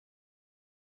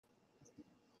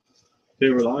Okay,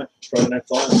 we're live. Friday Night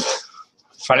Flies.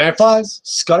 Friday Night Flies.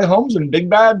 Scotty Holmes and Big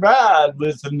Bad Brad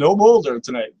with no boulder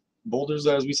tonight. Boulders,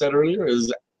 as we said earlier,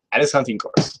 is at his hunting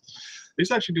course. He's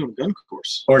actually doing a gun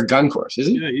course. Or a gun course, is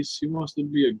he? Yeah, he wants to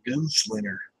be a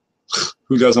gunslinger.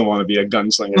 Who doesn't want to be a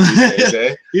gunslinger these days,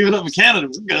 eh? Even up in Canada,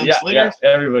 we're gunslingers. Yeah,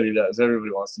 everybody does.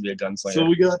 Everybody wants to be a gunslinger. So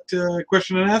we got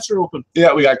question and answer open.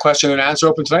 Yeah, we got question and answer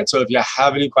open tonight. So if you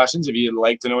have any questions, if you'd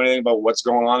like to know anything about what's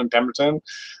going on in Pemberton,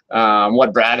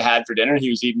 what Brad had for dinner, he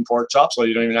was eating pork chops, so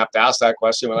you don't even have to ask that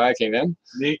question when I came in.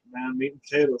 Meat, man, meat and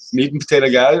potatoes. Meat and potato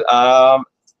guys.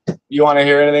 You want to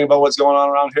hear anything about what's going on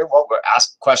around here? Well,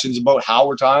 ask questions about how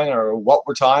we're tying or what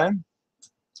we're tying.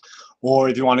 Or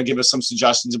if you want to give us some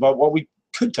suggestions about what we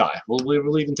could tie,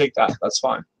 we'll even take that. That's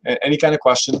fine. Any kind of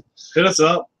question. Hit us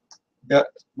up. Yeah.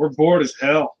 We're bored as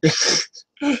hell.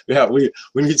 Yeah, we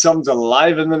need something to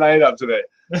liven the night up today.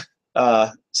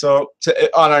 So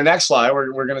on our next slide,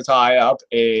 we're going to tie up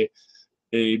a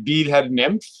bead-headed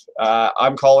nymph.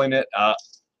 I'm calling it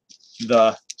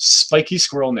the Spikey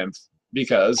Squirrel Nymph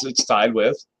because it's tied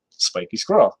with Spikey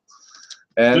Squirrel.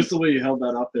 And just the way you held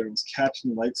that up there, it was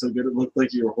catching the light so good it looked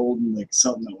like you were holding like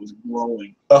something that was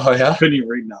glowing. Oh yeah. Couldn't even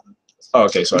read nothing. Oh,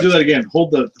 okay, so do that again.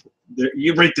 Hold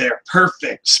you right there.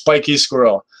 Perfect. Spikey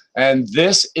Squirrel, and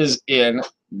this is in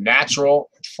natural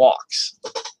fox.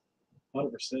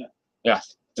 100%. Yeah,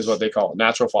 is what they call it,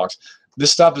 natural fox.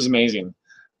 This stuff is amazing.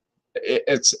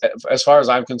 It's, as far as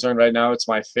I'm concerned right now, it's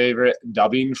my favorite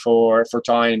dubbing for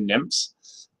tying nymphs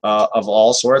of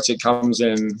all sorts. It comes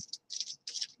in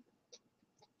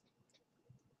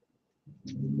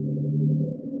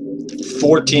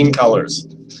 14 colors,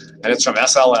 and it's from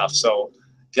SLF. So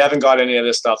if you haven't got any of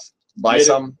this stuff, buy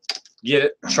some, get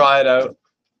it, try it out,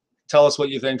 tell us what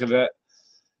you think of it.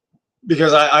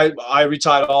 Because I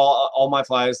retied all my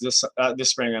flies this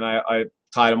spring, and I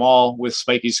tied them all with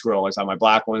Spikey Squirrel. I tied my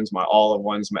black ones, my olive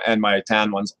ones, and my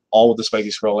tan ones, all with the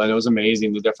Spikey Squirrel, and it was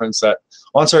amazing the difference that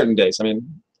on certain days. I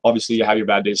mean, obviously you have your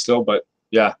bad days still, but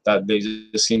yeah, that they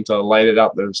just seem to light it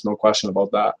up. There's no question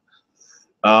about that.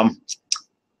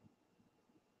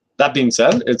 That being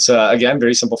said, it's again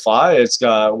very simple fly. It's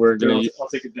we're gonna. I'll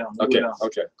take it down. Okay, go down.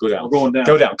 okay, go down. We're going down.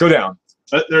 Go down. Go down.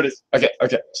 There it is. Okay,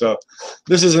 okay. So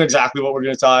this isn't exactly what we're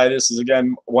gonna tie. This is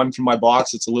again one from my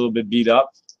box. It's a little bit beat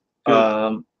up,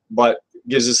 but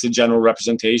gives us the general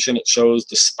representation. It shows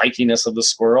the spikiness of the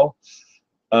squirrel,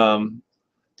 and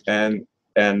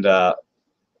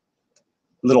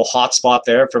little hot spot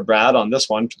there for Brad on this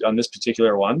one, on this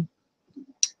particular one.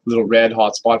 Little red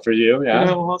hot spot for you, yeah. You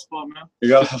have a hot spot, man. You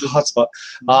got a hot spot.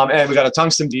 And we got a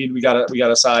tungsten bead. We got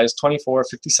a size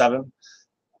 2457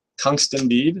 tungsten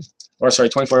bead, or sorry,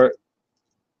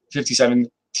 2457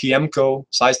 Tiemco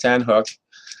size 10 hook,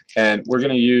 and we're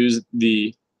gonna use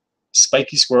the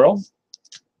Spikey Squirrel,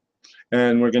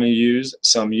 and we're gonna use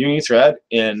some uni thread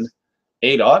in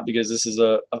 8/0 because this is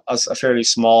a fairly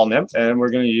small nymph, and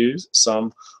we're gonna use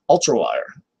some ultra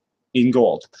wire in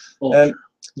gold. And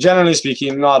generally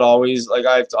speaking, not always. Like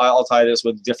I'll tie this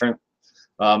with different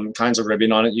kinds of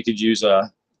ribbon on it. You could use a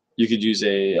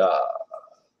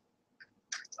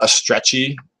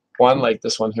stretchy one like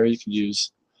this one here. You could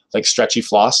use like stretchy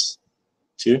floss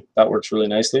too. That works really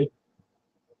nicely.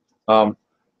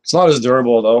 It's not as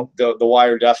durable though. The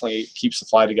wire definitely keeps the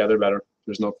fly together better.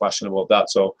 There's no question about that.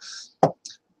 So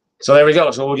there we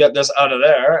go. So we'll get this out of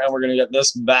there, and we're gonna get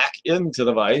this back into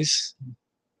the vise.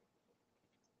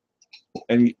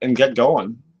 And get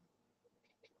going.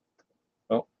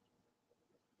 Oh.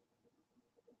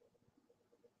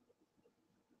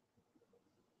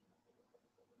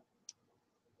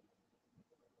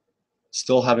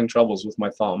 Still having troubles with my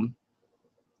thumb.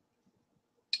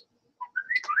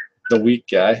 The weak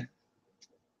guy.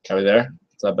 Are we there?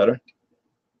 Is that better?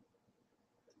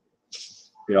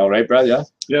 You all right, Brad? Yeah.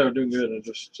 Yeah, we're doing good. I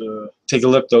just take a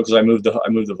look though, because I moved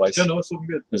the vise. Yeah, no, it's looking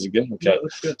good. Is it good? Okay. Yeah, it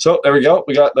looks good. So there we go.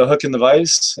 We got the hook in the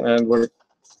vise, and we're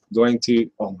going to.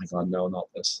 Oh my God, no, not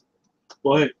this.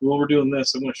 Well, hey, while we're doing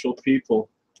this, I'm going to show people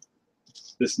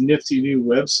this nifty new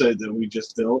website that we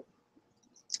just built.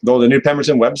 Though the new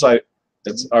Pemberton website,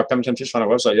 it's our Pemberton Fish Finder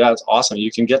website. Yeah, it's awesome.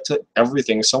 You can get to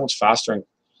everything so much faster. And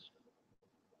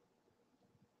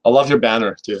I love your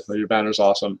banner too. Your banner's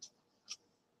awesome.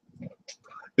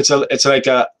 It's like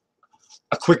a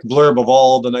quick blurb of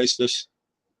all the nice fish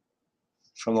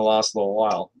from the last little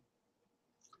while.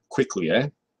 Quickly, eh?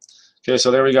 Okay,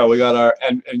 so there we go. We got our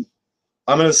and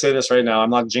I'm gonna say this right now. I'm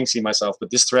not jinxing myself,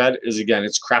 but this thread is, again,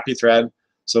 it's crappy thread.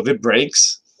 So if it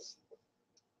breaks,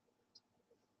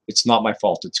 it's not my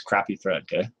fault. It's crappy thread.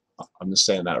 Okay, I'm just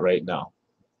saying that right now.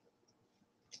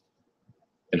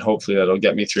 And hopefully that'll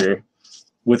get me through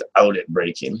without it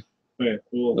breaking. Okay,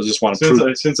 cool. I just want to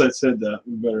prove. Since I said that,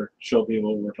 we better show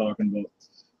people what we're talking about.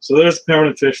 So there's the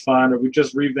permanent fish finder. We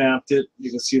just revamped it. You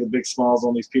can see the big smiles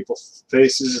on these people's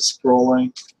faces. It's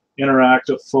scrolling,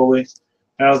 interactive fully.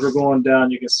 As we're going down,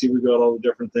 you can see we got all the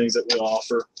different things that we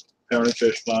offer. Permanent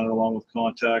fish finder along with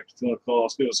contact. If you want to call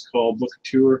us, give us a call, book a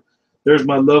tour. There's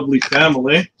my lovely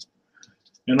family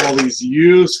and all these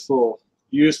useful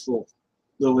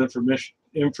little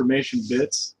information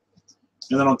bits.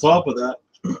 And then on top of that,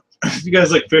 if you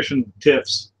guys like fishing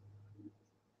tips,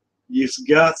 you've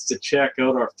got to check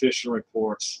out our fishing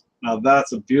reports. Now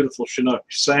that's a beautiful Chinook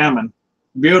salmon.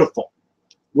 Beautiful.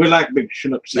 We like big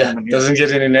Chinook salmon here. Doesn't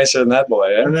get any nicer than that,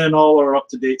 boy. Eh? And then all our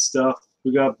up-to-date stuff.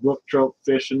 We got brook trout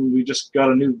fishing. We just got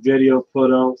a new video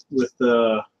put out with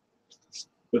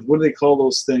what do they call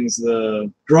those things? The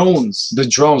drones. The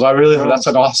drones. That's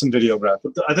an awesome video, Brad.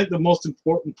 But I think the most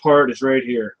important part is right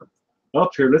here.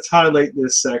 Up here, let's highlight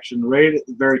this section right at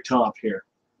the very top here.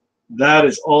 That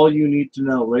is all you need to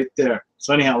know right there.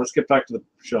 So anyhow, let's get back to the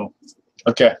show.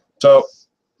 Okay, so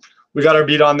we got our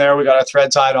bead on there. We got our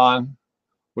thread tied on.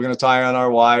 We're gonna tie on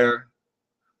our wire.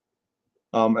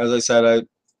 As I said,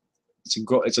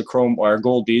 it's a chrome or a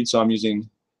gold bead, so I'm using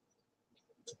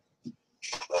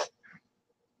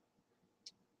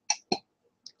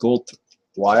gold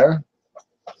wire.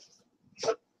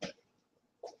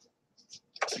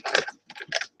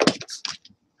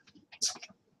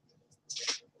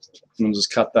 And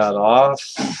just cut that off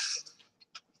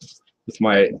with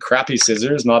my crappy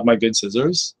scissors, not my good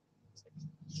scissors.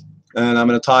 And I'm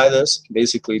going to tie this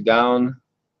basically down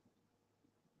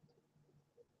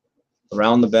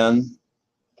around the bend.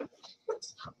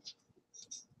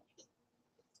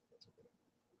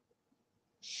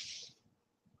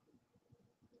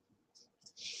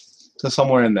 To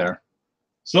somewhere in there.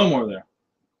 Somewhere there.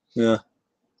 Yeah.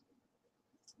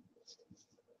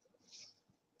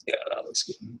 Yeah, that looks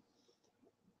good.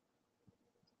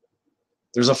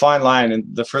 There's a fine line,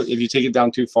 and if you take it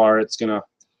down too far, it's gonna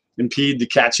impede the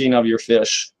catching of your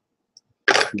fish,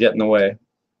 get in the way.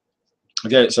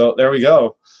 Okay, so there we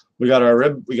go. We got our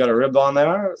rib. We got a rib on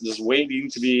there, just waiting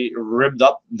to be ribbed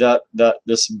up.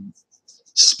 This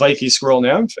spiky squirrel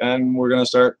nymph, and we're gonna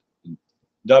start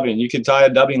dubbing. You could tie a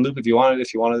dubbing loop if you wanted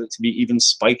it to be even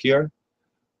spikier.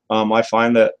 I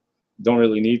find that don't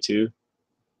really need to.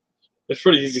 It's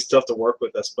pretty easy stuff to work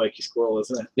with, that spiky squirrel,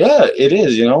 isn't it? Yeah, it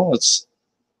is. You know, it's.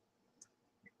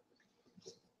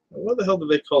 What the hell do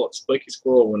they call it? Spiky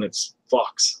squirrel when it's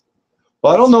fox?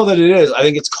 Well, I don't know that it is. I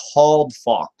think it's called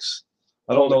fox.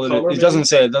 I don't know that color, it doesn't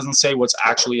say. It doesn't say what's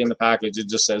actually in the package. It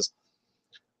just says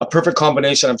a perfect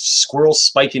combination of squirrel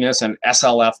spikiness and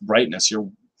SLF brightness.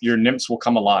 Your nymphs will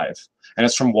come alive, and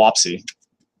it's from Wapsi.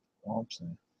 Wapsi.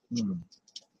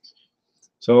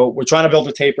 So we're trying to build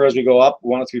a taper as we go up. We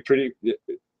want it to be pretty,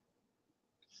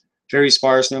 very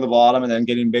sparse near the bottom, and then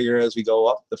getting bigger as we go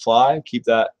up the fly. Keep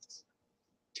that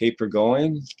taper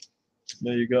going.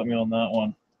 Yeah, you got me on that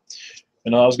one.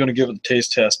 And I was going to give it a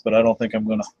taste test, but I don't think I'm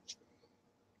going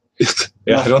to.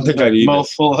 Yeah, I don't think I'd eat it.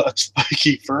 Mouthful of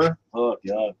spiky fur. Oh,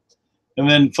 God. And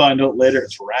then find out later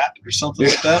it's rat or something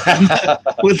like that.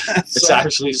 With that It's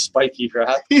actually spiky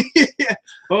rat. Yeah.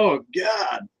 Oh,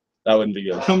 God. That wouldn't be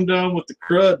good. Come down with the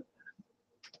crud.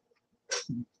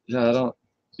 Yeah,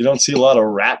 you don't see a lot of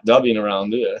rat dubbing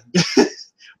around, do you?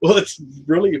 Well, it's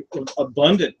really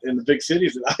abundant in the big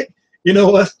cities. You know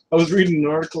what? I was reading an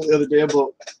article the other day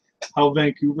about how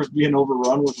Vancouver's being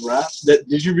overrun with rats.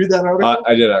 Did you read that article?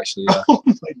 I did actually, yeah. Oh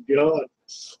my God.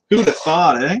 Who would have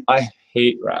thought, eh? I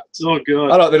hate rats. Oh,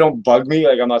 God. They don't bug me.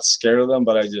 Like, I'm not scared of them,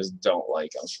 but I just don't like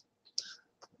them.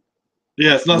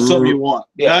 Yeah, it's not something you want.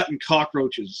 Yeah. That and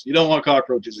cockroaches. You don't want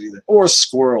cockroaches either. Or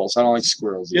squirrels. I don't like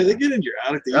squirrels Yeah, either. they get into your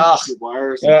attic. They Ugh. eat the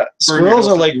wires. Yeah, squirrels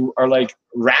are like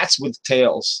rats with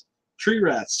tails. Tree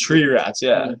rats. Tree rats,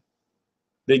 yeah.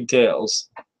 Big tails.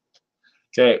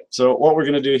 Okay, so what we're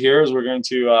going to do here is we're going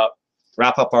to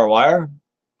wrap up our wire.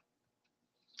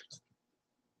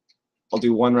 I'll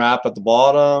do one wrap at the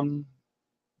bottom.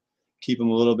 Keep them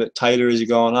a little bit tighter as you're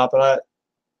going up. And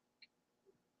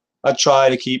I try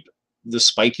to keep the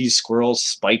spiky squirrels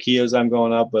spiky as I'm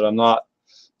going up, but I'm not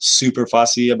super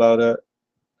fussy about it.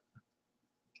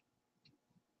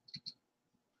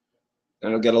 And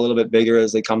it'll get a little bit bigger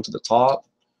as they come to the top.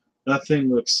 That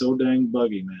thing looks so dang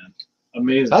buggy, man.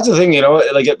 Amazing. That's the thing, you know,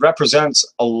 like it represents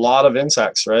a lot of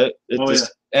insects, right?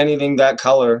 Anything that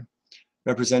color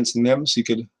represents nymphs. You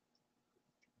could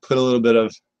put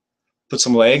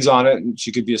some legs on it, and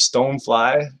she could be a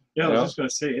stonefly. Yeah, I was just going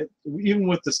to say, even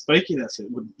with the spikiness, it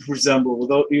would resemble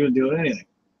without even doing anything.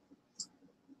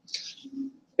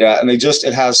 Yeah, and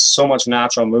it has so much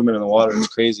natural movement in the water. It's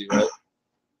crazy, right?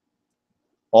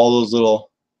 all those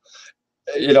little,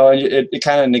 you know, it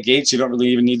kind of negates. You don't really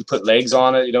even need to put legs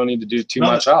on it. You don't need to do too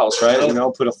much else, right? You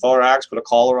know, put a thorax, put a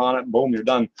collar on it, boom, you're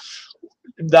done.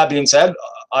 That being said,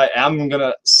 I am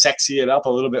gonna sexy it up a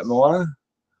little bit more.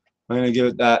 I'm gonna give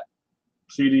it that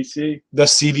CDC. the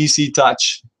CDC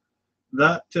touch.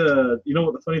 That you know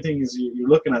what the funny thing is, you're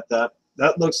looking at that.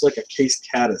 That looks like a cased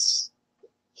caddis.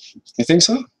 You think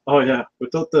so? Oh yeah,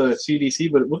 without the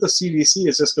CDC, but with the CDC,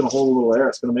 it's just gonna hold a little air.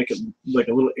 It's gonna make it like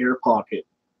a little air pocket.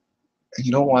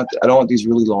 You don't want. I don't want these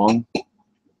really long.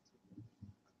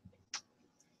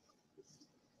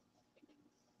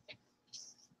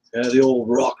 Yeah, the old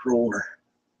rock roller.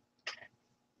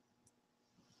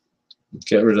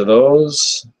 Get rid of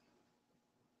those.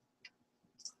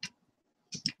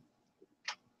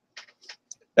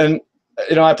 And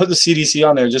you know, I put the CDC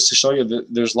on there just to show you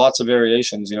that there's lots of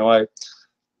variations. You know, you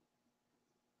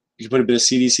can put a bit of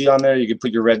CDC on there. You could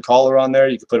put your red collar on there.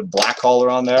 You could put a black collar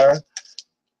on there.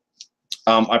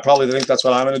 I probably think that's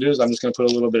what I'm going to do. Is I'm just going to put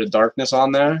a little bit of darkness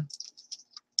on there,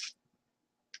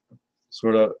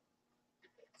 sort of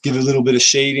give it a little bit of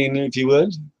shading, if you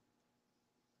would.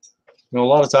 You know, a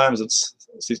lot of times it's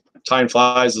tying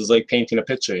flies is like painting a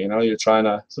picture. You know, you're trying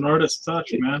to. It's an artist's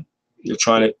touch, man. You're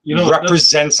trying to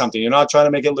represent something. You're not trying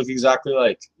to make it look exactly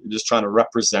like. You're just trying to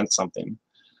represent something.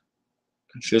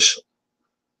 Fish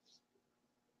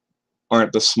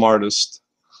aren't the smartest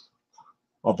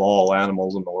of all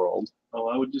animals in the world. Oh,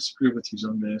 I would disagree with you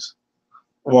some days.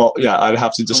 Well, yeah, I'd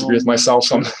have to disagree with myself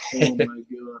some. Oh my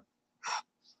god!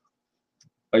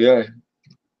 Okay.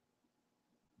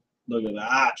 Look at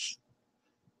that.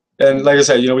 And like I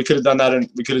said, you know, we could have done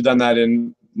that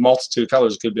in multitude of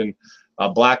colors. It could have been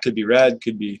black, could be red,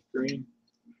 could be green,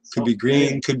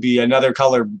 could be another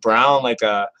color, brown. Like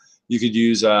you could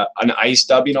use an ice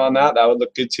dubbing on that. That would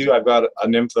look good too. I've got a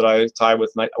nymph that I tie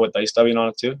with ice dubbing on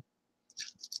it too.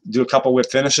 Do a couple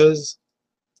whip finishes.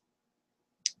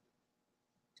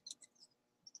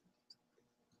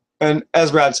 And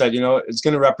as Brad said, you know, it's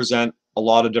going to represent a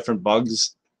lot of different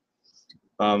bugs.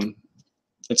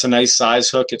 It's a nice size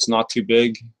hook. It's not too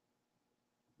big.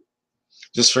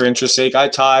 Just for interest's sake, I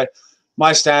tie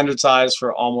my standard size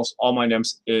for almost all my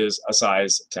nymphs is a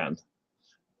size 10.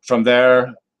 From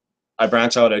there, I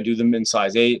branch out. I do them in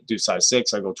size 8, do size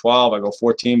 6. I go 12. I go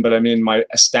 14. But I mean, my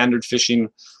standard fishing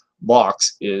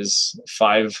box is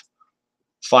five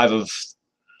of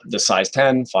the size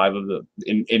 10, 5 of the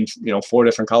in you know 4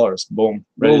 different colors. Boom.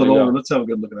 Roll it over. Let's have a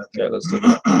good look at that thing. Okay, let's do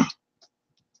that.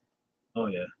 Oh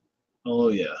yeah. Oh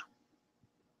yeah.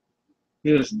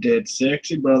 You're just dead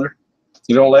sexy, brother.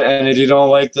 You don't like, and if you don't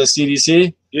like the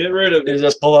CDC, Get rid of it. you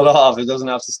just pull it off. It doesn't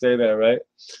have to stay there, right?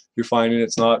 You're finding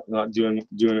it's not doing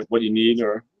what you need,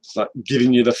 or it's not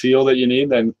giving you the feel that you need,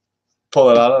 then pull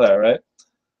it out of there, right?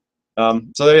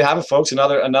 So there you have it, folks.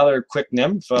 Another quick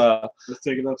nymph. Let's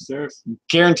take it upstairs.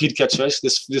 Guaranteed catch fish.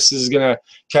 This is gonna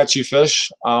catch you fish.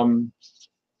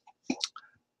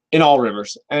 In all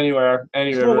rivers, anywhere,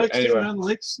 any river, anywhere. Man.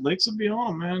 Lakes would be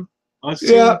on, man.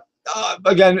 Yeah.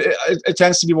 Again, it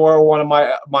tends to be more one of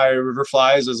my river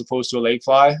flies as opposed to a lake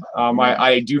fly.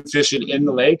 I do fish it in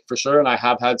the lake for sure, and I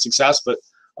have had success. But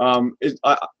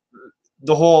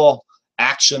the whole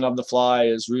action of the fly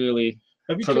is really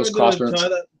for those cross currents.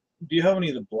 Do you have any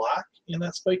of the black in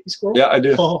that spiky squirrel? Yeah, I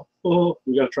do. Oh,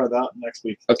 we gotta try that next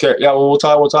week. Okay, yeah, well, we'll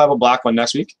tie a black one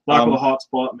next week. Black with a hot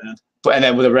spot, man. And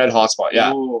then with a red hot spot,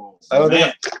 yeah. Oh,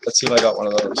 man. Let's see if I got one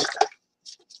of those.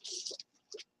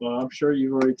 Well, I'm sure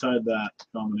you've already tied that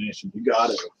combination. You got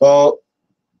it. Well,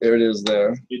 there it is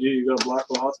there. You do? You got a black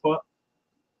with a hot spot?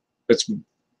 It's.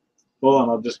 Hold on,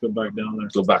 I'll just go back down there.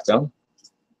 Go back down?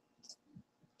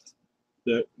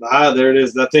 There it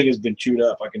is. That thing has been chewed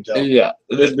up, I can tell. Yeah.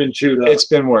 It's been chewed up. It's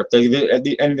been worked.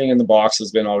 Anything in the box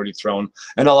has been already thrown.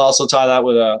 And I'll also tie that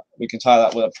with we can tie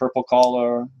that with a purple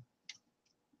collar.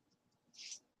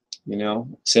 You know,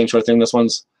 same sort of thing. This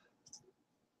one's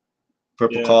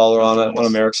purple collar on it. One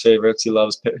of Eric's favorites. He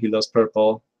loves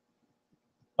purple.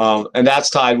 And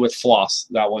that's tied with floss.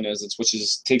 That one is, which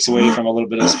takes away from a little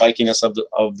bit of spikiness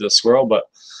of the squirrel, but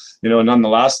you know,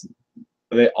 nonetheless,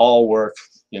 they all work.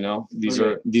 You know, these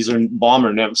are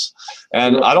bomber nymphs,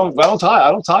 and we don't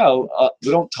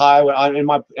tie in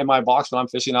my box when I'm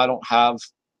fishing. I don't have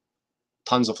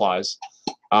tons of flies.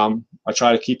 I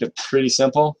try to keep it pretty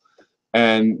simple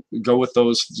and go with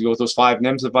those 5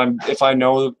 nymphs. If I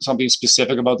know something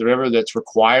specific about the river that's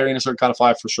requiring a certain kind of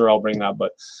fly, for sure I'll bring that.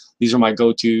 But these are my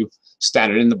go-to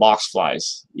standard in the box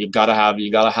flies. You gotta have them.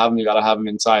 You gotta have them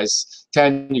in size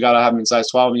 10. You gotta have them in size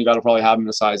 12, and you gotta probably have them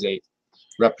in size 8,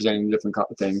 representing different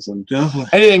things. And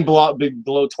anything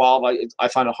below 12, I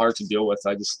find it hard to deal with.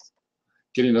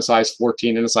 getting a size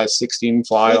 14 and a size 16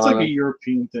 fly That's on like a them.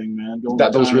 European thing, man. Going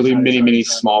Those tiny, really tiny, mini tiny,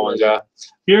 small ones, yeah.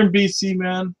 Here in BC,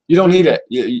 man, You don't need it.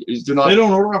 You do not. they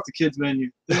don't order off the kids menu.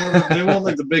 They want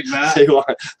like the Big Mac. They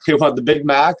want the Big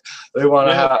Mac. They want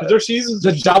to have their seasons.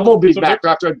 the double Big Mac.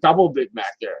 They're after a double Big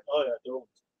Mac there. Oh yeah,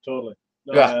 totally.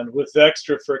 No, Yeah. man, with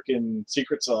extra freaking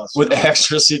secret sauce. With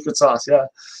extra secret sauce, yeah.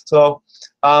 So,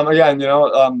 again,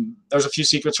 there's a few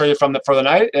secrets for you for the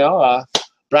night.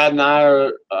 Brad and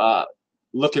I are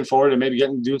looking forward to maybe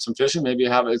doing some fishing. Maybe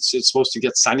it's supposed to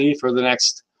get sunny for the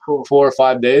next 4 or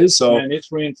 5 days. So, man,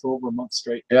 it's rained for over a month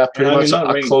straight. Yeah, pretty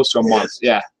much close to a month.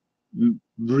 Yeah,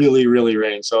 really, really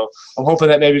rain. So I'm hoping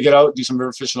that maybe get out, do some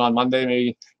river fishing on Monday,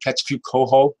 maybe catch a few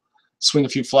coho, swing a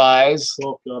few flies.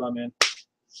 Oh God, I'm in.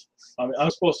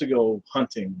 I'm supposed to go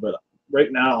hunting, but right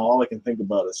now all I can think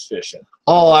about is fishing.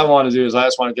 All I want to do is I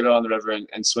just want to get out on the river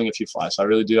and swing a few flies. So I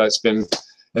really do. It's been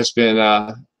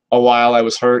a while. I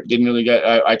was hurt. Didn't really get.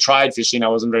 I tried fishing. I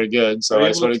wasn't very good, so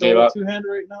I sort of gave up. Two-hander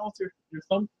right now with your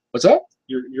thumb? What's that?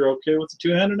 You're okay with the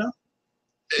two-hander now?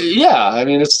 Yeah, I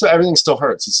mean, everything still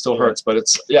hurts. It still hurts, but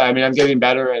I mean, I'm getting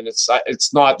better, and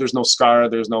it's not. There's no scar.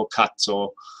 There's no cut,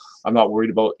 so I'm not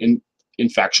worried about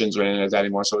infections or anything like that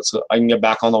anymore. So I can get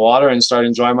back on the water and start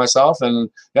enjoying myself. And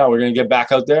yeah, we're gonna get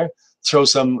back out there, throw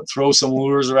some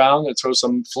lures around, and throw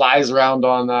some flies around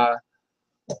on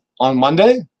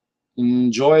Monday.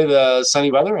 Enjoy the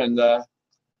sunny weather, and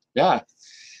yeah.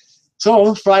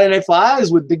 So Friday Night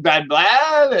Flies with Big Bad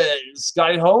Brad and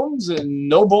Scotty Holmes and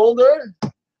No Boulder.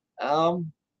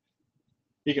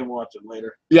 He can watch it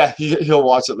later. Yeah, he'll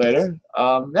watch it later.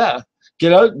 Yeah,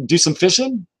 get out, do some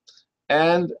fishing,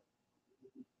 and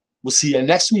we'll see you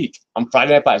next week on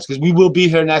Friday Night Flies, because we will be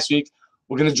here next week.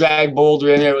 We're gonna drag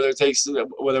Boulder in here,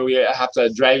 whether we have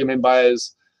to drag him in by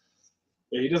his.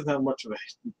 Yeah, he doesn't have much of a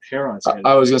hair on his head.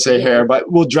 I was gonna say hair,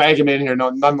 but we'll drag him in here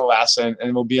nonetheless, and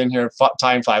we'll be in here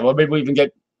tying fly. Well, maybe we'll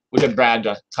get Brad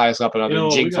to tie us up another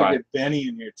jig we fly. Get Benny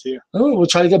in here too. Oh, we'll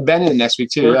try to get Benny in next week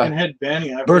too. Birkenhead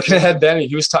Benny. Birkenhead Benny.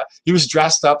 He was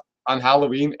dressed up on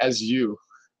Halloween as you.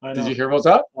 Did you hear about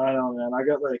that? I know, man. I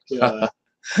got like.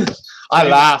 I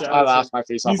laughed my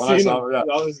face off when I saw him. Yeah.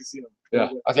 You obviously seen him. Yeah.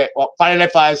 Okay. Well, Friday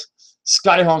Night Flies,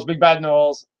 Scotty Holmes, Big Bad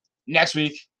Knowles. Next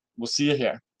week, we'll see you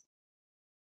here.